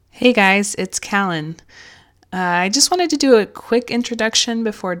Hey guys, it's Callan. I just wanted to do a quick introduction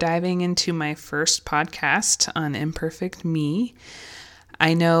before diving into my first podcast on Imperfect Me.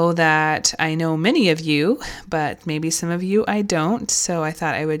 I know that I know many of you, but maybe some of you I don't, so I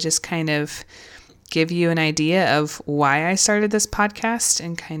thought I would just kind of give you an idea of why I started this podcast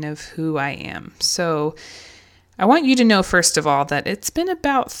and kind of who I am. So I want you to know, first of all, that it's been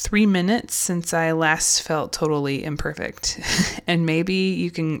about 3 minutes since I last felt totally imperfect. And maybe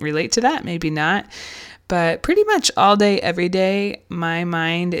you can relate to that, maybe not. But pretty much all day, every day, my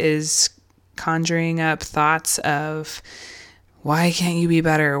mind is conjuring up thoughts of, why can't you be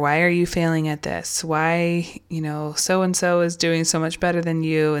better? Why are you failing at this? Why, so-and-so is doing so much better than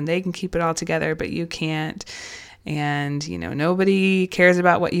you and they can keep it all together, but you can't. And, nobody cares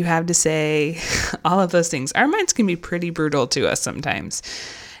about what you have to say, all of those things. Our minds can be pretty brutal to us sometimes.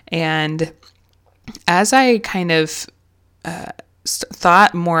 And as I kind of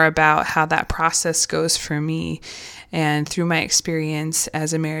thought more about how that process goes for me and through my experience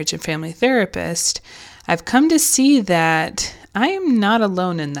as a marriage and family therapist, I've come to see that I am not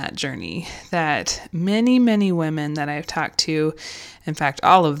alone in that journey, that many, many women that I've talked to, in fact,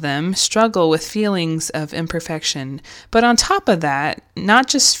 all of them, struggle with feelings of imperfection. But on top of that, not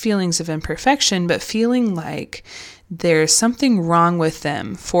just feelings of imperfection, but feeling like there's something wrong with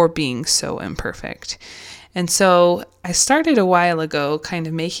them for being so imperfect. And so I started a while ago kind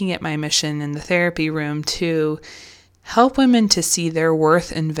of making it my mission in the therapy room to help women to see their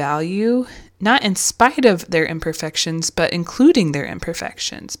worth and value, not in spite of their imperfections, but including their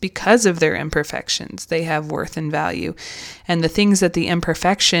imperfections. Because of their imperfections, they have worth and value. And the things that the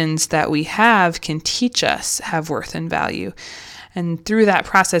imperfections that we have can teach us have worth and value. And through that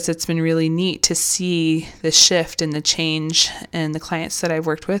process, it's been really neat to see the shift and the change in the clients that I've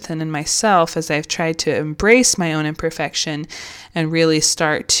worked with and in myself as I've tried to embrace my own imperfection and really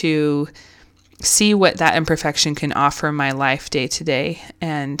start to see what that imperfection can offer my life day to day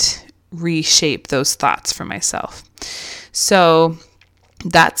and reshape those thoughts for myself. So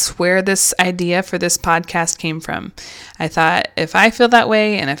that's where this idea for this podcast came from. I thought, if I feel that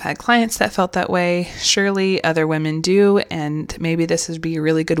way and I've had clients that felt that way, surely other women do. And maybe this would be a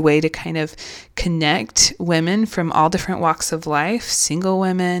really good way to kind of connect women from all different walks of life, single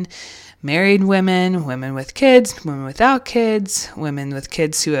women, married women, women with kids, women without kids, women with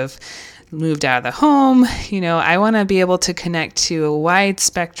kids who have moved out of the home. I want to be able to connect to a wide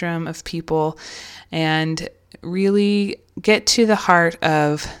spectrum of people and really get to the heart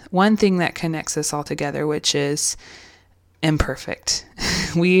of one thing that connects us all together, which is imperfect.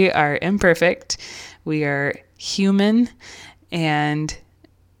 We are imperfect. We are human, and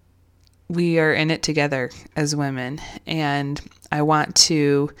we are in it together as women. And I want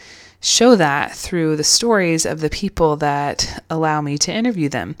to show that through the stories of the people that allow me to interview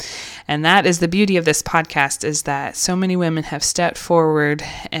them. And that is the beauty of this podcast, is that so many women have stepped forward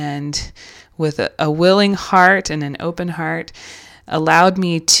and with a willing heart and an open heart allowed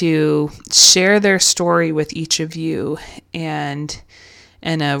me to share their story with each of you, and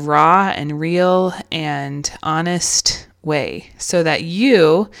in a raw and real and honest way, so that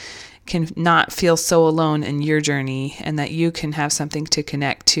you can not feel so alone in your journey, and that you can have something to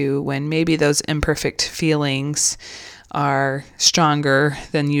connect to when maybe those imperfect feelings are stronger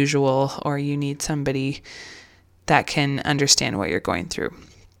than usual, or you need somebody that can understand what you're going through.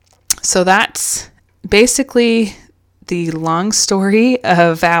 So that's basically the long story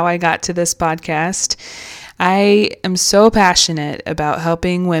of how I got to this podcast. I am so passionate about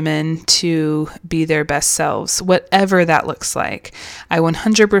helping women to be their best selves, whatever that looks like. I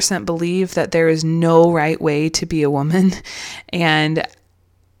 100% believe that there is no right way to be a woman. And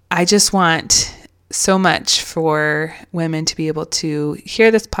I just want so much for women to be able to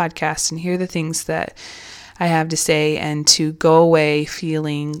hear this podcast and hear the things that I have to say, and to go away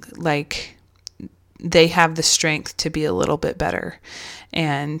feeling like they have the strength to be a little bit better,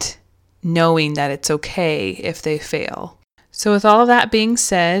 and knowing that it's okay if they fail. So with all of that being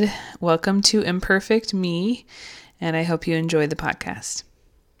said, welcome to Imperfect Me, and I hope you enjoy the podcast.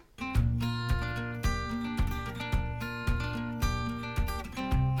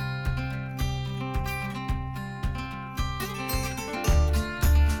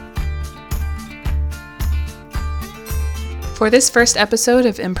 For this first episode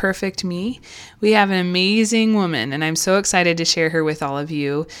of Imperfect Me, we have an amazing woman, and I'm so excited to share her with all of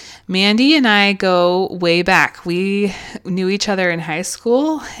you. Mandy and I go way back. We knew each other in high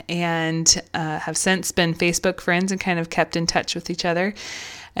school and have since been Facebook friends and kind of kept in touch with each other.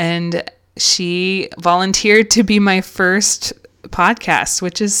 And she volunteered to be my first podcast,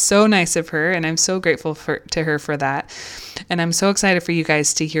 which is so nice of her. And I'm so grateful to her for that. And I'm so excited for you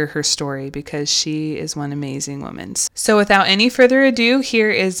guys to hear her story because she is one amazing woman. So without any further ado, here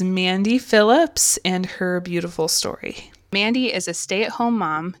is Mandy Phillips and her beautiful story. Mandy is a stay-at-home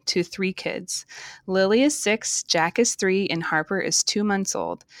mom to 3 kids. Lily is 6, Jack is 3, and Harper is 2 months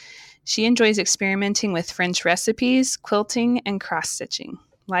old. She enjoys experimenting with French recipes, quilting, and cross-stitching.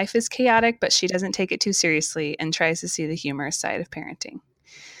 Life is chaotic, but she doesn't take it too seriously and tries to see the humorous side of parenting.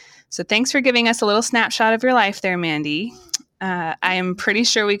 So thanks for giving us a little snapshot of your life there, Mandy. I am pretty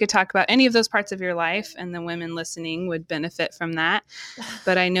sure we could talk about any of those parts of your life, and the women listening would benefit from that.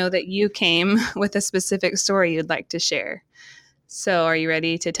 But I know that you came with a specific story you'd like to share. So are you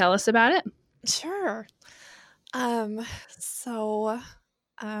ready to tell us about it? Sure. I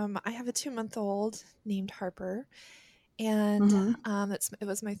have a 2-month-old named Harper, and it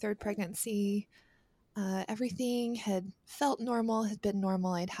was my 3rd pregnancy. Everything had felt normal, had been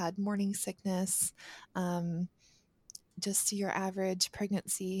normal. I'd had morning sickness, just your average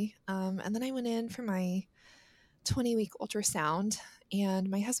pregnancy. And then I went in for my 20-week ultrasound, and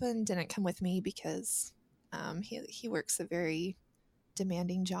my husband didn't come with me because he works a very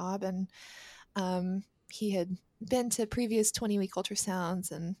demanding job, and he had been to previous 20-week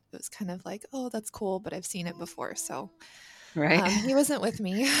ultrasounds, and it was kind of like, oh, that's cool, but I've seen it before. So Right. he wasn't with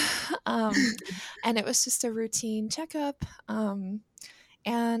me. And it was just a routine checkup. And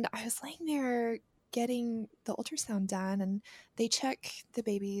I was laying there getting the ultrasound done, and they check the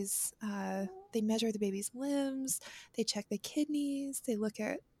baby's, they measure the baby's limbs, they check the kidneys, they look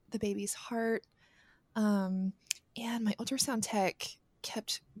at the baby's heart. And my ultrasound tech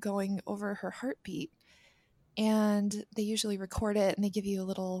kept going over her heartbeat, and they usually record it and they give you a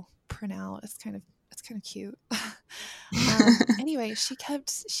little printout. It's kind of cute. Anyway, she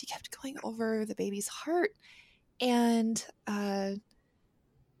kept going over the baby's heart, and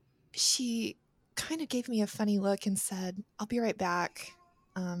she kind of gave me a funny look and said, "I'll be right back.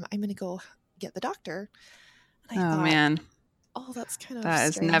 I'm going to go get the doctor." And I thought, man, oh, that's kind of that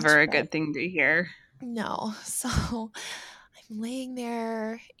is strange. never a good thing to hear. No. So I'm laying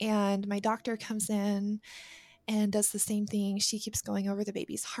there, and my doctor comes in and does the same thing. She keeps going over the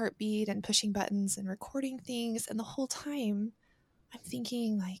baby's heartbeat and pushing buttons and recording things. And the whole time I'm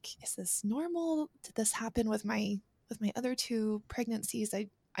thinking, like, is this normal? Did this happen with my other 2 pregnancies?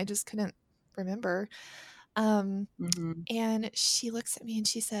 I just couldn't remember. And she looks at me and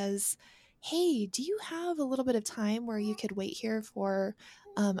she says, "Hey, do you have a little bit of time where you could wait here for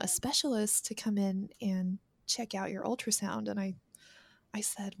a specialist to come in and check out your ultrasound?" And I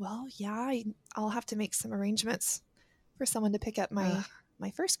said, "Well, yeah, I'll have to make some arrangements for someone to pick up my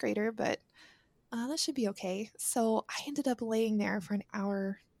first grader, but that should be okay." So I ended up laying there for an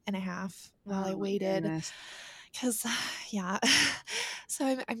hour and a half while I waited. Because, yeah. So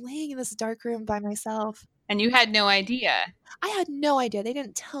I'm laying in this dark room by myself. And you had no idea. I had no idea. They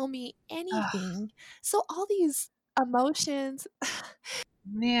didn't tell me anything. So all these emotions.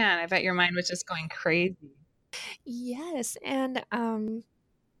 Man, I bet your mind was just going crazy. Yes. And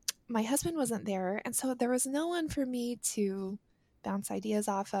my husband wasn't there. And so there was no one for me to bounce ideas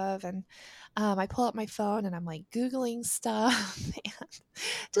off of. And I pull up my phone and I'm like Googling stuff and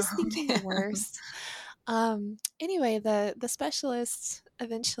just thinking the worst. Anyway, the specialist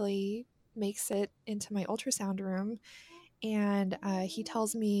eventually makes it into my ultrasound room, and he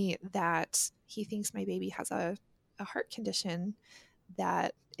tells me that he thinks my baby has a heart condition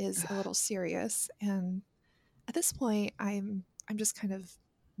that is a little serious. And at this point, I'm just kind of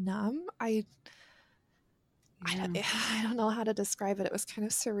numb. I don't know how to describe it. It was kind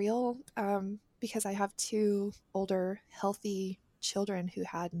of surreal, because I have 2 older, healthy children who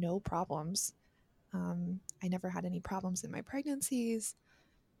had no problems. I never had any problems in my pregnancies.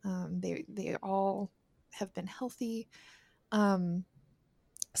 They all have been healthy.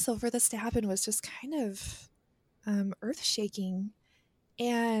 So for this to happen was just kind of earth shaking.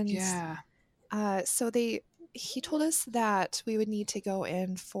 And so he told us that we would need to go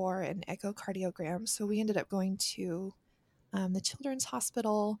in for an echocardiogram. So we ended up going to the Children's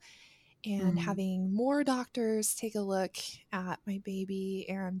Hospital and having more doctors take a look at my baby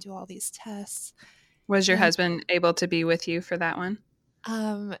and do all these tests. Was your husband able to be with you for that one?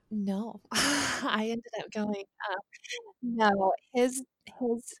 No. I ended up going, no, his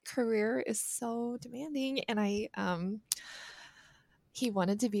career is so demanding, and he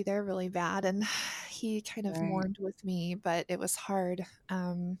wanted to be there really bad, and he kind of mourned with me, but it was hard,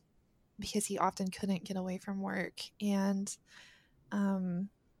 because he often couldn't get away from work. And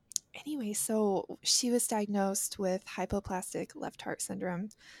anyway, so she was diagnosed with hypoplastic left heart syndrome,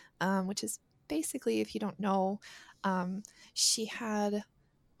 which is basically, if you don't know, Um, she had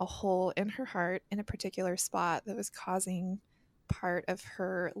a hole in her heart in a particular spot that was causing part of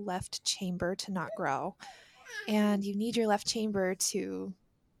her left chamber to not grow. And you need your left chamber to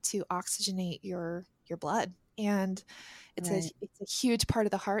oxygenate your blood. And Right. it's a huge part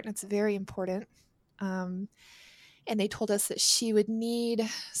of the heart, and it's very important. Um, and they told us that she would need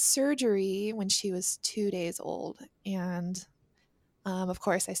surgery when she was 2 days old. And of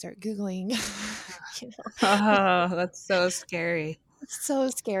course, I start Googling. You know, Oh, that's so scary. it's so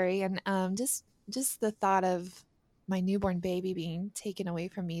scary, and just the thought of my newborn baby being taken away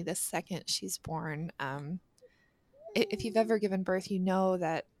from me the second she's born. If you've ever given birth, you know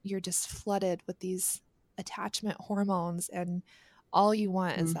that you're just flooded with these attachment hormones, and all you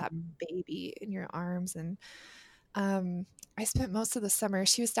want is that Mhm. baby in your arms. And um, I spent most of the summer.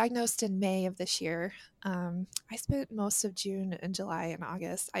 She was diagnosed in May of this year. I spent most of June and July and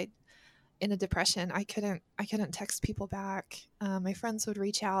August. I in a depression. I couldn't text people back. My friends would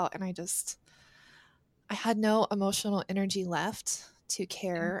reach out, and I had no emotional energy left to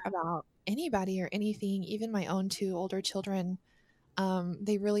care about anybody or anything. Even my own two older children,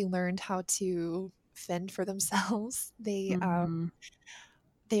 they really learned how to fend for themselves. Mhm.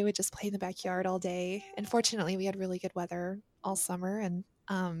 They would just play in the backyard all day. And fortunately, we had really good weather all summer, and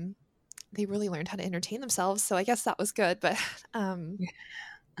they really learned how to entertain themselves. So I guess that was good. But um, Yeah.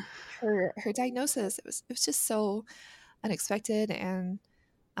 her diagnosis, it was just so unexpected. And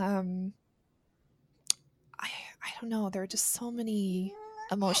um, I I don't know. There are just so many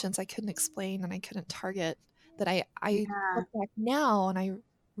emotions I couldn't explain and I couldn't target, that I Yeah. look back now and I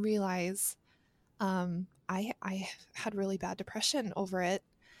realize I had really bad depression over it,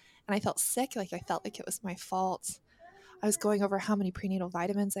 and I felt sick. Like I felt like it was my fault. I was going over how many prenatal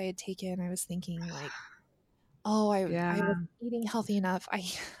vitamins I had taken. I was thinking like, oh, I Yeah. wasn't eating healthy enough.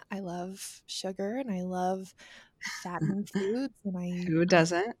 I love sugar and I love fattening foods, and Who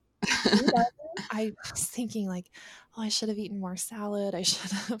doesn't? who doesn't? I was thinking like, oh, I should have eaten more salad. I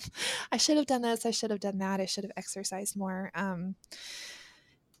should have done this. I should have done that. I should have exercised more.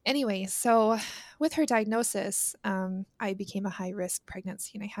 Anyway, so with her diagnosis, I became a high risk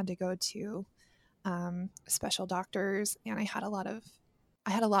pregnancy, and I had to go to special doctors, and I had a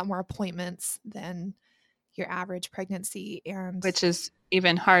lot more appointments than your average pregnancy. And Which is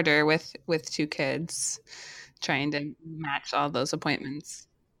even harder with two kids, trying to match all those appointments.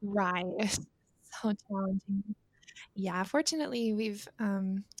 right, so challenging. Yeah, fortunately, we've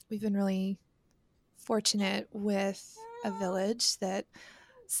been really fortunate with a village that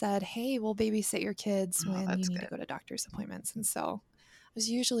said, "Hey, we'll babysit your kids Oh, when you that's need to good. go to doctor's appointments." And so I was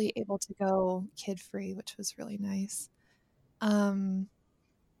usually able to go kid free, which was really nice. Um,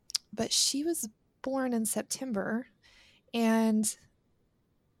 but she was born in September, and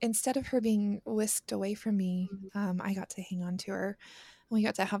instead of her being whisked away from me, Mhm. I got to hang on to her. We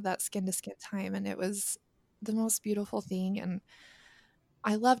got to have that skin to skin time, and it was the most beautiful thing. And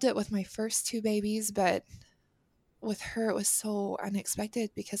I loved it with my first two babies, but with her, it was so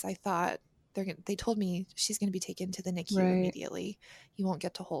unexpected because I thought they told me she's going to be taken to the NICU Right. immediately. You won't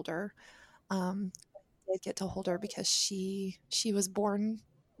get to hold her. I did get to hold her because she was born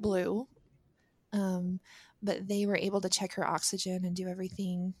blue, um, but they were able to check her oxygen and do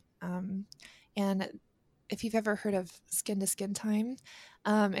everything. Um, and if you've ever heard of skin to skin time,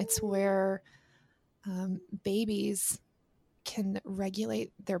 it's where babies can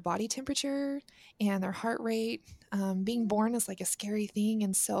regulate their body temperature and their heart rate. Being born is like a scary thing,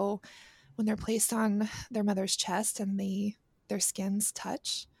 and so when they're placed on their mother's chest and their skins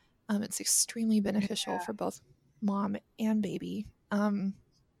touch, it's extremely beneficial for both mom and baby.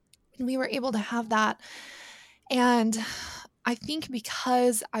 And we were able to have that, and I think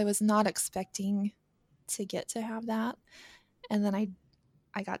because I was not expecting to get to have that, and then I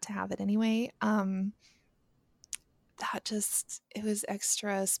got to have it anyway. That just it was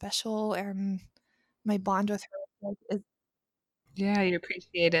extra special, and my bond with her is Yeah, you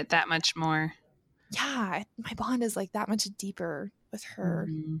appreciate it that much more. yeah, my bond is like that much deeper with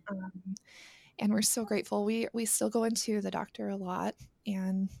her. Mhm. Um, and we're so grateful. We still go into the doctor a lot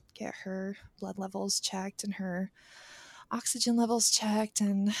and get her blood levels checked and her oxygen levels checked.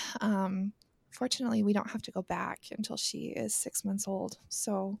 And fortunately, we don't have to go back until she is 6 months old.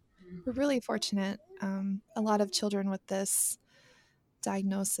 So we're really fortunate. A lot of children with this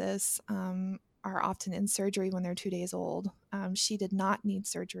diagnosis are often in surgery when they're 2 days old. She did not need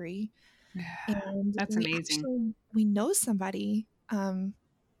surgery, Yeah, and that's amazing. we know somebody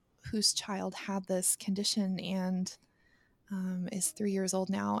whose child had this condition and is 3 years old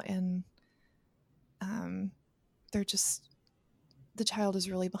now, and um, they're just the child is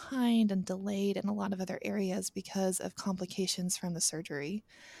really behind and delayed in a lot of other areas because of complications from the surgery.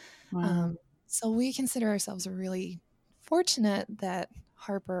 Wow. So we consider ourselves really fortunate that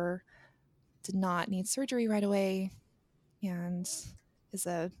Harper did not need surgery right away and is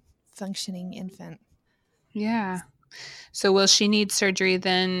a functioning infant. Yeah. So will she need surgery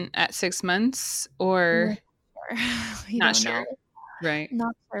then at 6 months We're or not sure. We not don't sure? know. Right.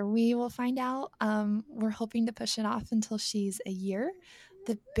 Not sure. We will find out. We're hoping to push it off until she's a year.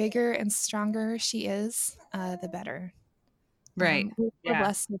 The bigger and stronger she is, the better. Right. We're Yeah.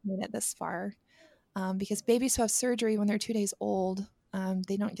 blessed to have made it this far because babies who have surgery when they're 2 days old,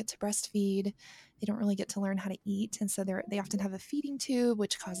 they don't get to breastfeed. They don't really get to learn how to eat. And so they often have a feeding tube,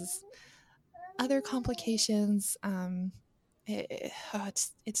 which causes other complications.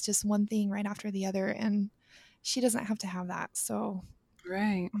 It's just one thing right after the other. And she doesn't have to have that. So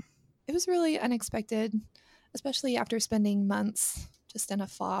Right. it was really unexpected, especially after spending months just in a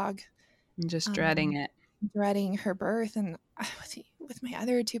fog, I'm just dreading um, it. dreading her birth. And with my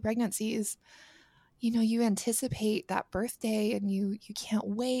other 2 pregnancies, you anticipate that birthday and you can't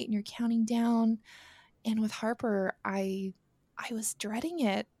wait and you're counting down. And with Harper, I was dreading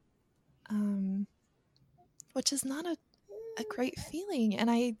it, which is not a great feeling.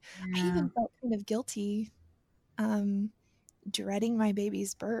 And I Yeah. even felt kind of guilty, um, dreading my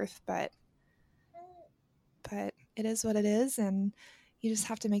baby's birth, but it is what it is, and you just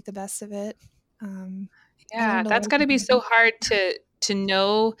have to make the best of it. I Yeah, learned a lot that's of got to be so things. hard to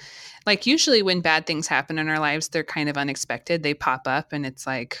know. Like usually when bad things happen in our lives, they're kind of unexpected. They pop up and it's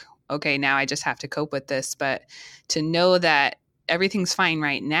like, okay, now I just have to cope with this. But to know that everything's fine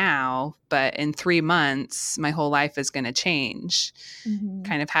right now, but in 3 months my whole life is going to change, Mhm.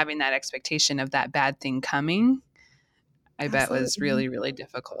 kind of having that expectation of that bad thing coming, I bet was Absolutely. really, really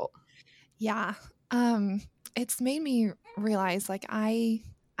difficult. Yeah. Um, it's made me realize, like, I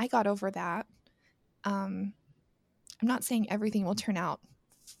got over that. Um, I'm not saying everything will turn out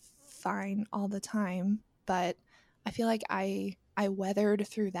fine all the time, but I feel like I weathered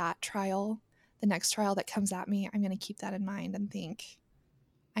through that trial. The next trial that comes at me, I'm going to keep that in mind and think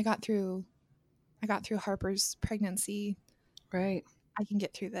I got through Harper's pregnancy. Right. I can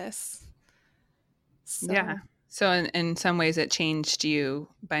get through this. Yeah. So, So in some ways it changed you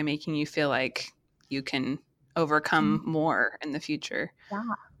by making you feel like you can overcome mm, more in the future.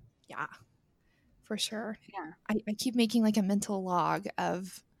 yeah, yeah, for sure. Yeah. I keep making like a mental log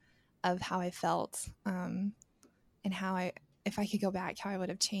of how I felt, and how if I could go back, how I would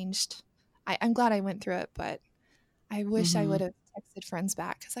have changed. I'm glad I went through it, but I wish I would Mhm. have texted friends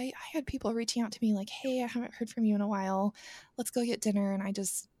back because I had people reaching out to me like, "Hey, I haven't heard from you in a while. Let's go get dinner." And I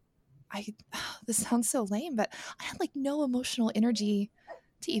this sounds so lame, but I had like no emotional energy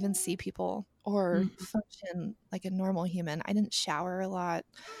to even see people or Mhm. function like a normal human. I didn't shower a lot.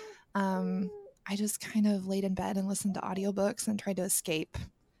 Um, I just kind of laid in bed and listened to audiobooks and tried to escape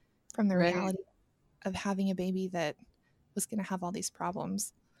from the Right. reality of having a baby that was going to have all these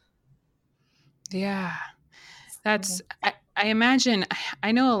problems. Yeah. That's So, I imagine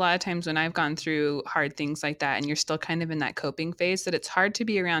I know a lot of times when I've gone through hard things like that and you're still kind of in that coping phase that it's hard to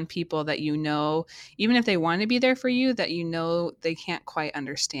be around people that even if they want to be there for you, that they can't quite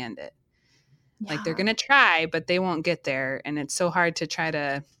understand it. Like they're yeah, going to try, but they won't get there. And it's so hard to try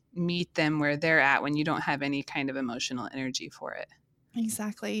to meet them where they're at when you don't have any kind of emotional energy for it.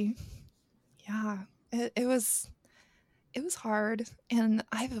 exactly. Yeah, it was hard, and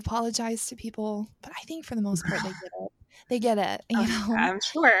I've apologized to people, but I think for the most part they get it. They get it, Oh, you know. yeah, I'm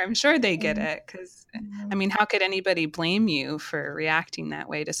sure. I'm sure they get Um, it because, yeah, I mean, how could anybody blame you for reacting that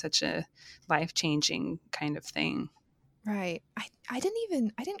way to such a life changing kind of thing? right. I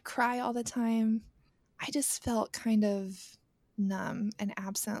didn't cry all the time. I just felt kind of numb and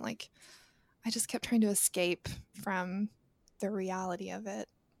absent. Like I just kept trying to escape from the reality of it.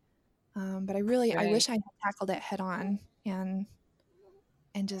 But I Right. wish I had tackled it head on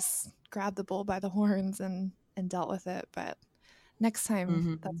and just grabbed the bull by the horns and dealt with it. But next time,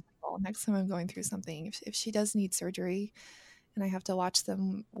 Hmm. that's my goal. Next time I'm going through something, if she does need surgery and I have to watch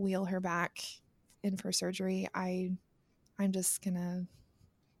them wheel her back in for surgery, I'm just gonna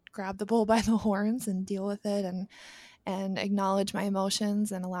grab the bull by the horns and deal with it and acknowledge my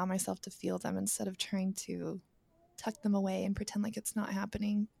emotions and allow myself to feel them instead of trying to tuck them away and pretend like it's not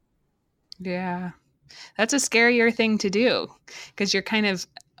happening. Yeah. That's a scarier thing to do because you're kind of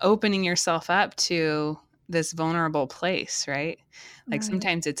opening yourself up to this vulnerable place, right? Like Right.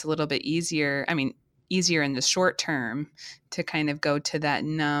 sometimes it's a little bit easier. I mean, easier in the short term to kind of go to that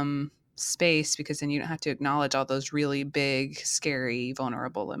numb space because then you don't have to acknowledge all those really big, scary,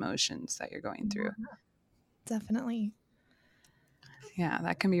 vulnerable emotions that you're going through. Yeah, definitely. Yeah,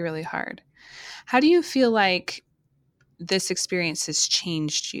 that can be really hard. How do you feel like this experience has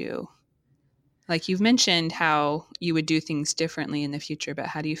changed you? Like you've mentioned how you would do things differently in the future, but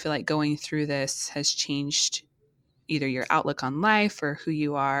how do you feel like going through this has changed either your outlook on life or who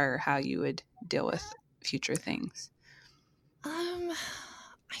you are or how you would deal with future things? I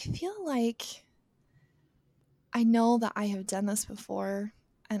feel like I know that I have done this before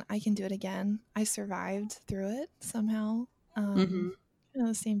and I can do it again. I survived through it somehow. Mm-hmm.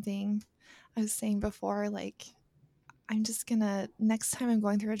 The same thing I was saying before, like, I'm just gonna, next time I'm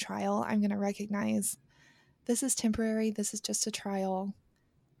going through a trial, I'm gonna recognize this is temporary. This is just a trial.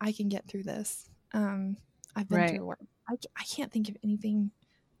 I can get through this. I've been Right. through work. I can't think of anything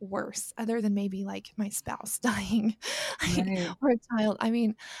worse other than maybe like my spouse dying Right. or a child. I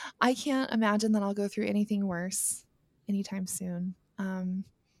mean, I can't imagine that I'll go through anything worse anytime soon.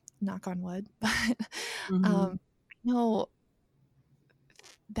 Knock on wood. But Mm-hmm. no,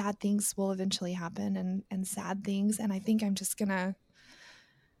 bad things will eventually happen and sad things. And I think I'm just gonna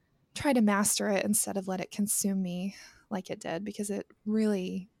try to master it instead of let it consume me like it did, because it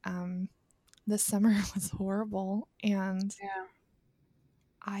really this summer was horrible, and Yeah.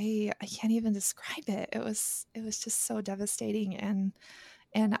 I can't even describe it. It was just so devastating, and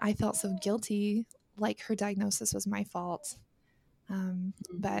I felt so guilty, like her diagnosis was my fault.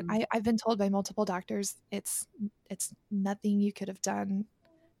 But Mm-hmm. I've been told by multiple doctors it's nothing you could have done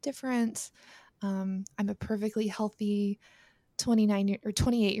different. I'm a perfectly healthy or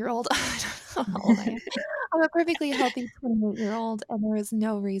 28-year-old. I don't know how old I am. I'm a perfectly healthy 28-year-old, and there is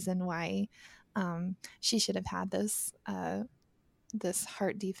no reason why she should have had this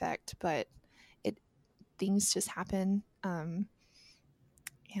heart defect, but it things just happen,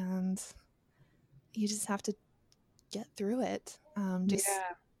 and you just have to get through it. Just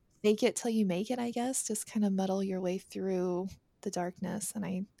Yeah. fake it till you make it, I guess. Just kind of muddle your way through the darkness,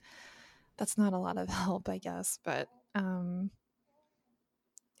 and that's not a lot of help, I guess, but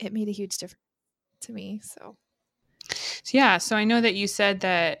it made a huge difference to me. So Yeah. So I know that you said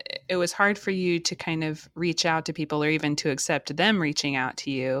that it was hard for you to kind of reach out to people or even to accept them reaching out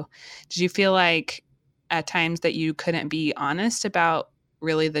to you. Did you feel like at times that you couldn't be honest about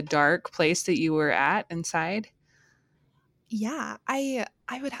really the dark place that you were at inside? yeah, I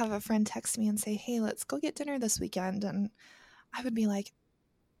would have a friend text me and say, "Hey, let's go get dinner this weekend," and I would be like,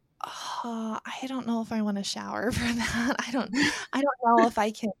 I don't know if I want to shower for that. I don't know if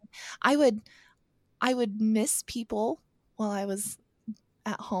I can. I would I would miss people while I was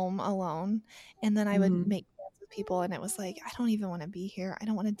at home alone, and then I would Mm-hmm. make plans with people, and it was like, I don't even want to be here. I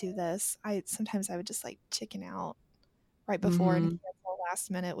don't want to do this. I sometimes I would just like chicken out right before and Mm-hmm. cancel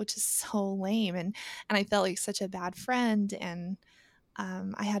last minute, which is so lame, and I felt like such a bad friend. And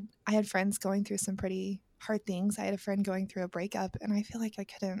I had friends going through some pretty hard things. I had a friend going through a breakup, and I feel like I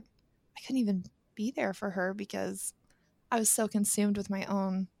couldn't even be there for her because I was so consumed with my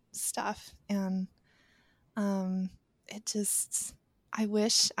own stuff. And um, it just, I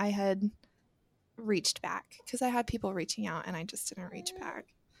wish I had reached back, because I had people reaching out and I just didn't reach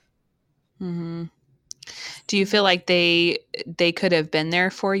back. Mm-hmm. Do you feel like they could have been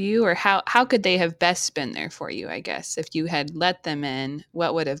there for you, or how could they have best been there for you, I guess? If you had let them in,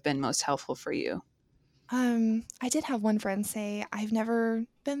 what would have been most helpful for you? I did have one friend say, I've never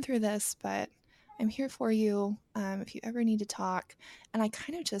been through this, but I'm here for you if you ever need to talk. And I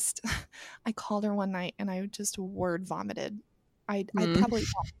kind of just, I called her one night and I just word vomited. I'd Mm. probably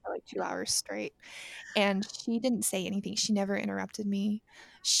talked for like 2 hours straight. And she didn't say anything. She never interrupted me.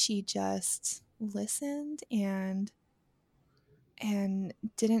 She just listened and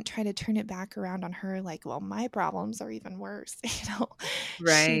didn't try to turn it back around on her like, well, my problems are even worse. She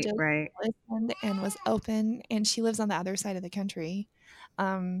Right, just right. listened and was open, and she lives on the other side of the country.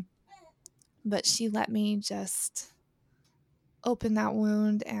 Um, but she let me just open that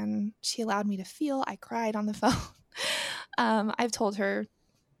wound, and she allowed me to feel. I cried on the phone. I've told her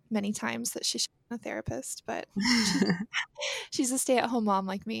many times that she should be a therapist, but she's a stay-at-home mom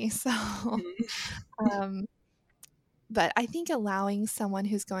like me. So um, but I think allowing someone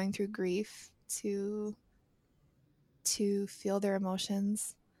who's going through grief to feel their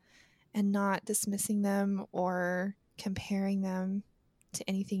emotions and not dismissing them or comparing them to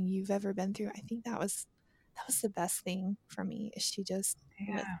anything you've ever been through. I think that was the best thing for me, is she just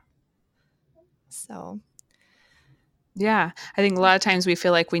listened. Yeah. So Yeah. I think a lot of times we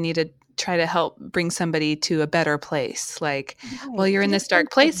feel like we need to try to help bring somebody to a better place. Like, well, right, you're in and this it's so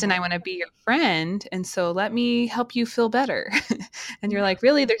dark place and sad. I want to be your friend. And so let me help you feel better. And you're like,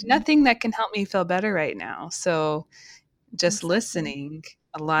 really, there's nothing that can help me feel better right now. So just Exactly. listening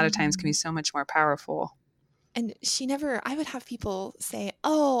a lot of times can Mhm. be so much more powerful. and she never, I would have people say,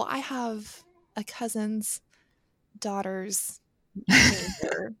 oh, I have a cousin's daughter's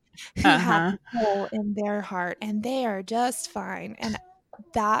neighbor who had Uh-huh. a hole in their heart and they are just fine. And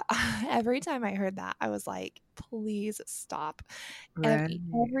that every time I heard that, I was like, please stop. Right.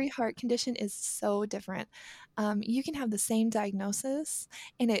 Every heart condition is so different. You can have the same diagnosis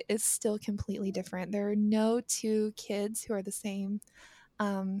and it is still completely different. There are no two kids who are the same.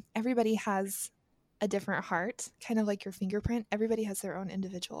 Everybody has a different heart, kind of like your fingerprint. Everybody has their own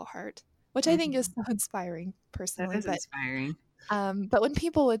individual heart, which I think is Mhm. so inspiring That personally. is inspiring. But when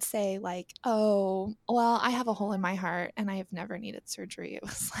people would say like, "Oh, well, I have a hole in my heart and I have never needed surgery," it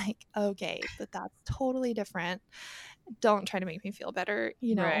was like, "Okay, but that's totally different. Don't try to make me feel better,"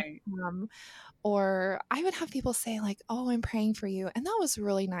 you know. Right. Or I would have people say like, "Oh, I'm praying for you," and that was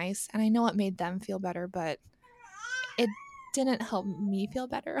really nice, and I know it made them feel better, but it didn't help me feel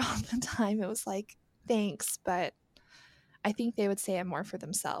better all the time. It was like, "Thanks," but I think they would say it more for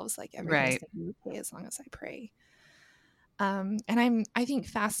themselves, like everything's Right. gonna be okay as long as I pray. I think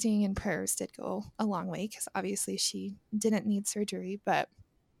fasting and prayers did go a long way because obviously she didn't need surgery. But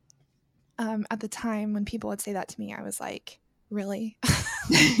at the time when people would say that to me, I was like, really?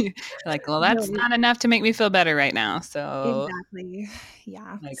 Like, well, that's Really? not enough to make me feel better right now. So, Exactly.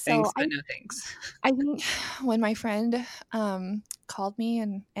 Yeah. like, So thanks, but no thanks. I think when my friend called me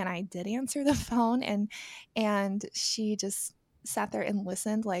and I did answer the phone and she just sat there and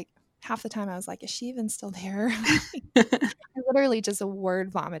listened, like half the time I was like, is she even still there? I literally just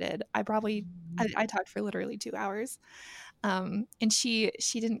word vomited. I talked for literally 2 hours. And she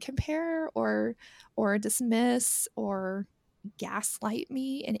didn't compare or dismiss or gaslight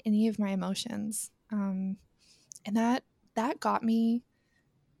me in any of my emotions. And that got me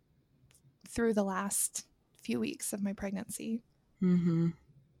through the last few weeks of my pregnancy. Mm-hmm.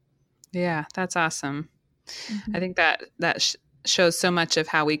 Yeah, that's awesome. I Mhm. think that shows so much of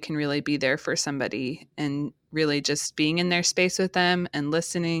how we can really be there for somebody and really just being in their space with them and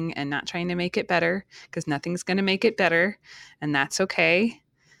listening and not trying to make it better because nothing's going to make it better. And that's okay.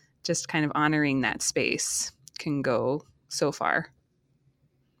 Just kind of honoring that space can go so far.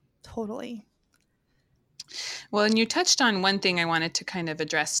 Totally. Well, and you touched on one thing I wanted to kind of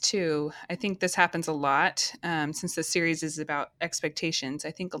address too. I think this happens a lot since the series is about expectations.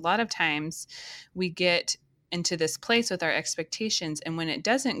 I think a lot of times we get into this place with our expectations, and when it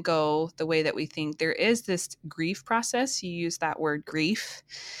doesn't go the way that we think, there is this grief process. You use that word grief,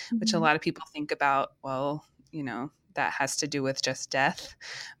 which a Mhm. lot of people think about, well, that has to do with just death.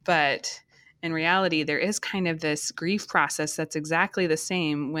 But in reality, there is kind of this grief process that's exactly the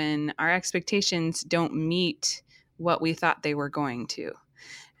same when our expectations don't meet what we thought they were going to,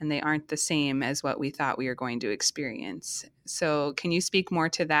 and they aren't the same as what we thought we were going to experience. So, can you speak more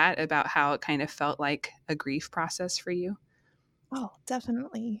to that about how it kind of felt like a grief process for you? Oh,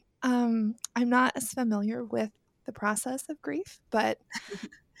 definitely. I'm not as familiar with the process of grief, but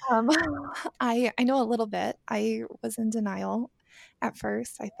um, I know a little bit. I was in denial at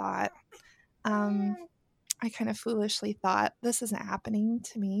first. Um, I kind of foolishly thought this isn't happening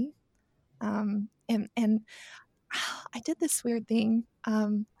to me. And I did this weird thing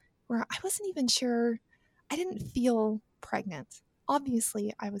where I wasn't even sure. I didn't feel pregnant.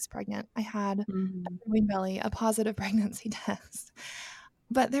 Obviously, I was pregnant. I had a Mm-hmm. growing belly, a positive pregnancy test.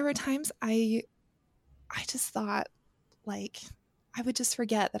 But there were times I just thought like I would just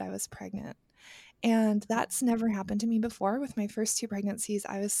forget that I was pregnant. And that's never happened to me before with my first two pregnancies.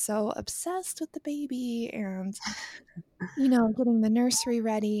 I was so obsessed with the baby and getting the nursery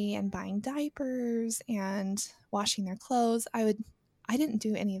ready and buying diapers and washing their clothes. I didn't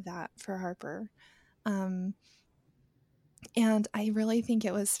do any of that for Harper. Um, and I really think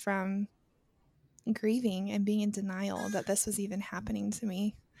it was from grieving and being in denial that this was even happening to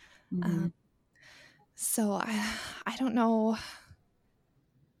me. Mm-hmm. Um, so I don't know.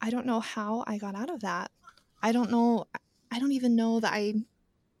 I don't know how I got out of that. I don't know. I don't even know that I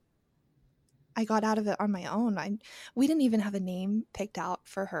got out of it on my own. We didn't even have a name picked out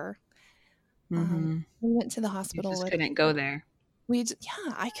for her. Mm-hmm. We went to the You hospital just with couldn't go there.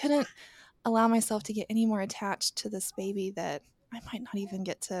 yeah, I couldn't allow myself to get any more attached to this baby that I might not even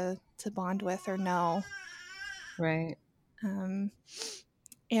get to bond with or know. Right. Um,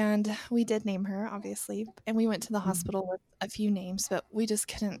 and we did name her, obviously, and we went to the Mhm. hospital with a few names, but we just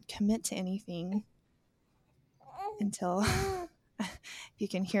couldn't commit to anything until you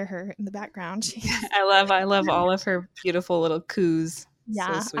can hear her in the background. She's I love all of her beautiful little coos.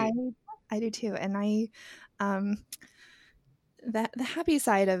 So yeah, sweet. I do too, and um, that the happy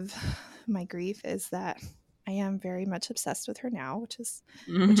side of my grief is that I am very much obsessed with her now, which is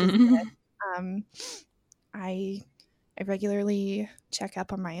good. Mhm. Um, I regularly check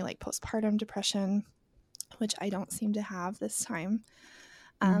up on my like postpartum depression, which I don't seem to have this time.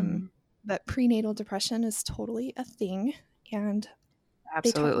 Mm-hmm. But prenatal depression is totally a thing, and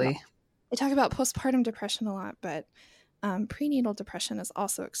they talk about Absolutely. they talk about postpartum depression a lot, but prenatal depression is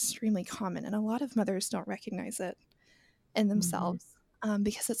also extremely common, and a lot of mothers don't recognize it in Mm-hmm. themselves,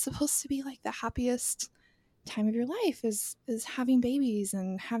 because it's supposed to be like the happiest time of your life is having babies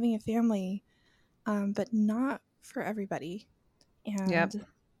and having a family, but not for everybody. Yep. And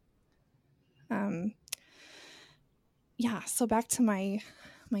um, yeah, so back to my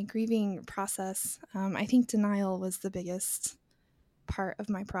grieving process. I think denial was the biggest part of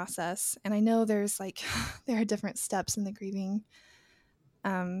my process, and I know there's like there are different steps in the grieving,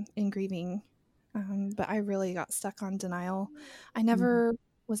 but I really got stuck on denial. I Mm-hmm. never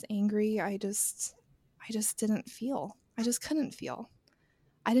was angry. I just didn't feel. I just couldn't feel.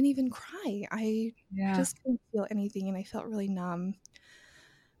 I didn't even cry. I Yeah, just couldn't feel anything, and I felt really numb,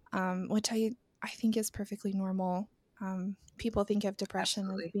 which I think is perfectly normal. People think of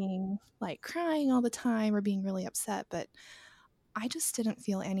depression as absolutely. being like crying all the time or being really upset, but I just didn't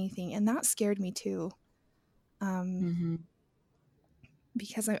feel anything, and that scared me too, um, Mm-hmm.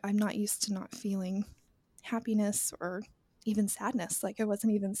 because I'm not used to not feeling happiness or even sadness. Like I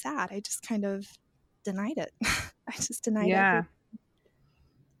wasn't even sad. I just kind of denied it. I just denied everything. Yeah.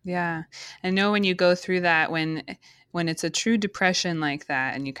 Yeah. I know when you go through that, when it's a true depression like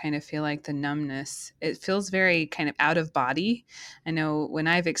that and you kind of feel like the numbness, it feels very kind of out of body. I know when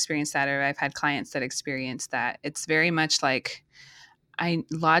I've experienced that, or I've had clients that experience that, it's very much like I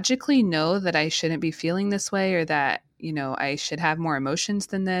logically know that I shouldn't be feeling this way, or that, I should have more emotions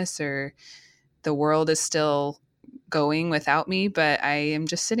than this, or the world is still going without me, but I am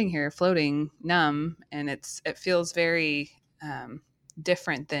just sitting here floating numb, and it feels very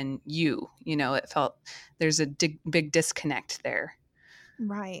different than it felt there's a big disconnect there.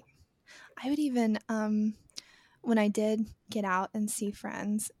 Right. I would even, when I did get out and see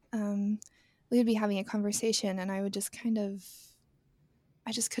friends, we would be having a conversation and I would just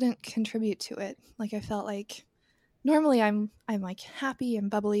I just couldn't contribute to it. Like I felt like normally I'm like happy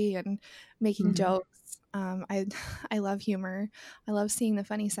and bubbly and making Mm-hmm. jokes. I I love humor. I love seeing the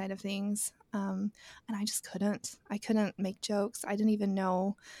funny side of things. And I just couldn't. I couldn't make jokes. I didn't even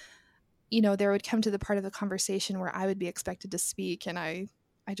know. There would come to the part of the conversation where I would be expected to speak, and I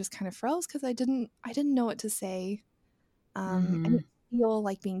just kind of froze because I didn't know what to say. I Mm-hmm. didn't feel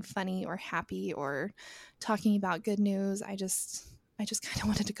like being funny or happy or talking about good news. I just kind of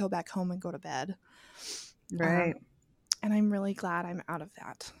wanted to go back home and go to bed. Um, Right. and I'm really glad I'm out of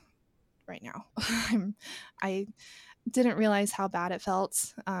that right now. I didn't realize how bad it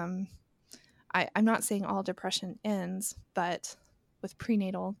felt. I'm not saying all depression ends, but with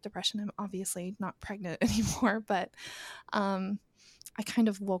prenatal depression, I'm obviously not pregnant anymore. But um, I kind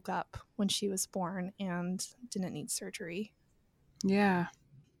of woke up when she was born and didn't need surgery. Yeah.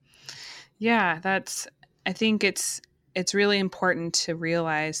 Yeah, I think it's really important to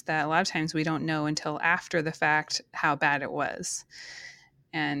realize that a lot of times we don't know until after the fact how bad it was.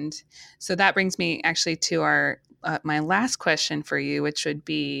 And so that brings me actually to our my last question for you, which would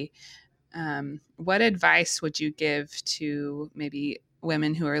be, what advice would you give to maybe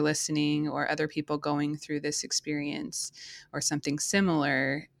women who are listening, or other people going through this experience or something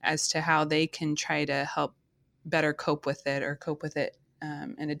similar, as to how they can try to help better cope with it, or cope with it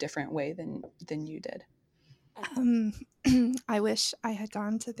in a different way than you did? Um, I wish I had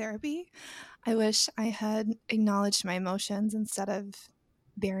gone to therapy. I wish I had acknowledged my emotions instead of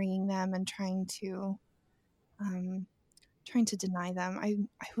burying them and um, trying to deny them. I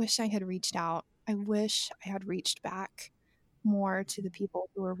wish I had reached out. I wish I had reached back more to the people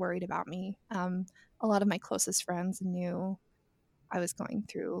who were worried about me. A lot of my closest friends knew I was going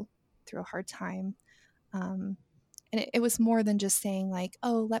through a hard time. Um, and it was more than just saying like,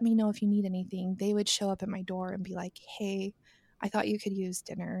 "Oh, let me know if you need anything." They would show up at my door and be like, "Hey, I thought you could use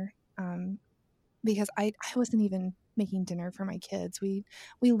dinner," because I wasn't even making dinner for my kids. We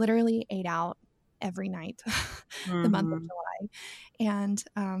literally ate out every night the month of Mm-hmm. July, and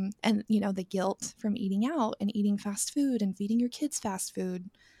the guilt from eating out and eating fast food and feeding your kids fast food.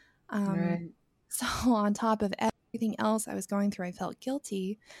 Um, Right. so on top of everything else I was going through, I felt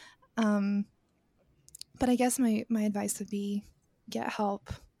guilty. Um, but I guess my advice would be get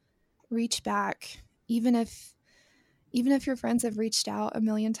help, reach back, even if your friends have reached out a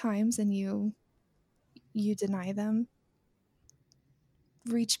million times and you deny them,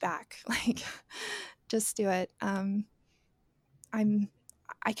 reach back. Like just do it. I'm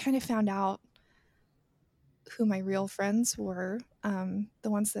I kind of found out who my real friends were,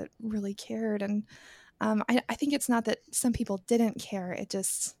 the ones that really cared, and I think it's not that some people didn't care.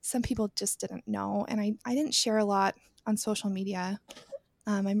 Some people just didn't know. And I didn't share a lot on social media.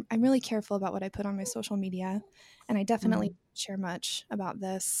 I'm really careful about what I put on my social media, and I definitely don't share much about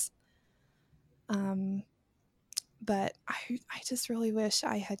this. But I just really wish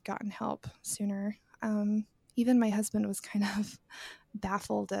I had gotten help sooner. Even my husband was kind of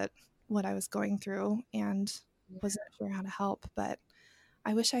baffled at what I was going through and wasn't sure how to help. But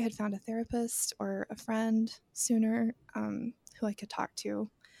I wish I had found a therapist or a friend sooner who I could talk to.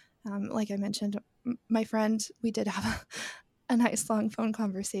 Like I mentioned, my friend, we did have a nice long phone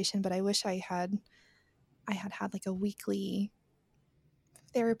conversation, but I wish I had like a weekly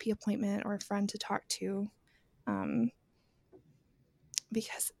therapy appointment or a friend to talk to,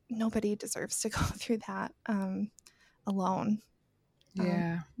 because nobody deserves to go through that alone.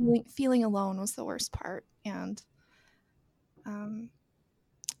 Yeah. Feeling alone was the worst part. And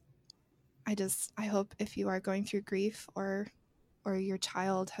I hope if you are going through grief or your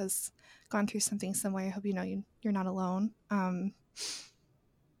child has gone through something similar, I hope you know you're not alone.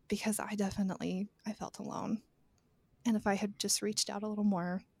 Because I felt alone. And if I had just reached out a little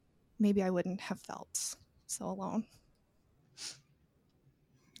more, maybe I wouldn't have felt so alone.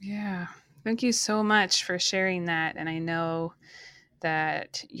 Yeah. Thank you so much for sharing that. And I know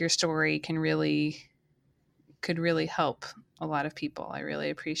that your story could really help a lot of people. I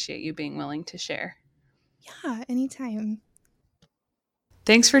really appreciate you being willing to share. Yeah, anytime.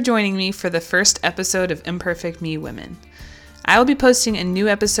 Thanks for joining me for the first episode of Imperfect Me Women. I will be posting a new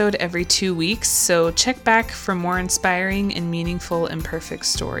episode every 2 weeks, so check back for more inspiring and meaningful imperfect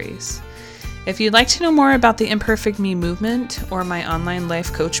stories. If you'd like to know more about the Imperfect Me movement or my online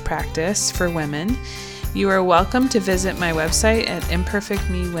life coach practice for women, you are welcome to visit my website at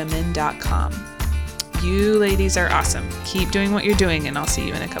imperfectmewomen.com. You ladies are awesome. Keep doing what you're doing, and I'll see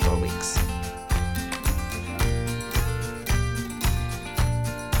you in a couple of weeks.